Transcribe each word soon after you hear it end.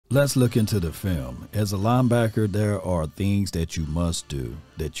Let's look into the film. As a linebacker, there are things that you must do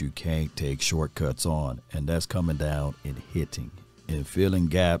that you can't take shortcuts on, and that's coming down and hitting and filling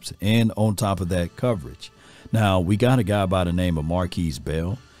gaps, and on top of that, coverage. Now, we got a guy by the name of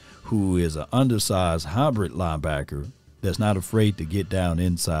Markquese, who is an undersized hybrid linebacker that's not afraid to get down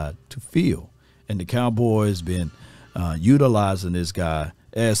inside to field, and the Cowboys been utilizing this guy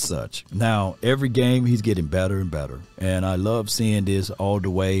as such. Now, every game he's getting better and better, and I love seeing this all the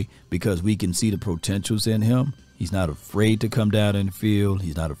way because we can see the potentials in him. He's not afraid to come down in the field.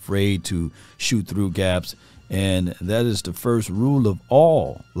 He's not afraid to shoot through gaps, and that is the first rule of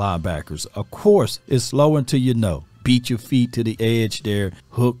all linebackers. Of course, it's slow until you know. Beat your feet to the edge there,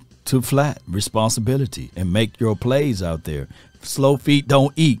 hook to flat, responsibility, and make your plays out there. Slow feet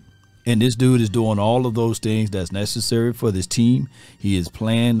don't eat. And this dude is doing all of those things that's necessary for this team. He is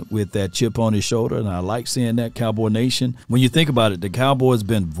playing with that chip on his shoulder, and I like seeing that, Cowboy Nation. When you think about it, the Cowboys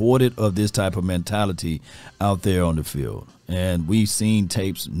been voided of this type of mentality out there on the field. And we've seen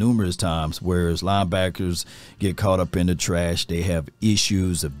tapes numerous times where as linebackers get caught up in the trash, they have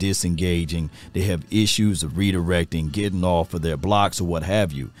issues of disengaging. They have issues of redirecting, getting off of their blocks or what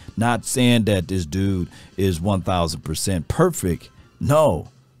have you. Not saying that this dude is 1,000% perfect. No.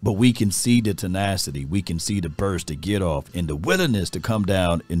 But we can see the tenacity, we can see the burst to get off, and the willingness to come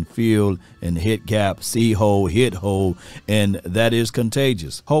down and field and hit gap, see hole, hit hole, and that is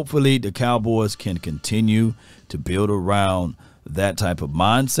contagious. Hopefully the Cowboys can continue to build around that type of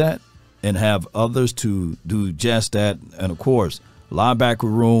mindset and have others to do just that. And of course,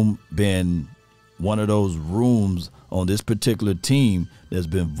 linebacker room been one of those rooms on this particular team that's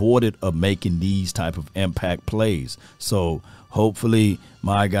been voided of making these type of impact plays. So hopefully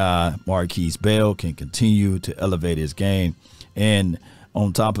my guy Markquese can continue to elevate his game. And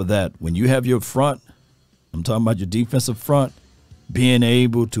on top of that, when you have your front, I'm talking about your defensive front, being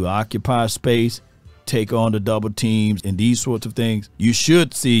able to occupy space, take on the double teams and these sorts of things, you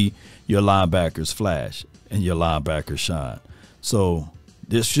should see your linebackers flash and your linebackers shine. So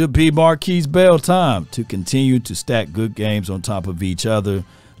this should be Markquese time to continue to stack good games on top of each other.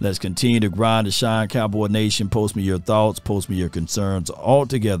 Let's continue to grind and shine, Cowboy Nation. Post me your thoughts, post me your concerns all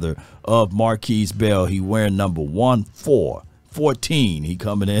together of Markquese. He wearing number 14. He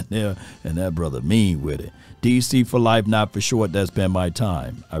coming in there, and that brother mean with it. DC for life, not for short. That's been my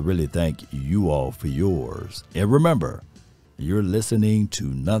time. I really thank you all for yours. And remember, you're listening to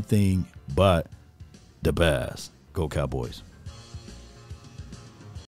nothing but the best. Go Cowboys.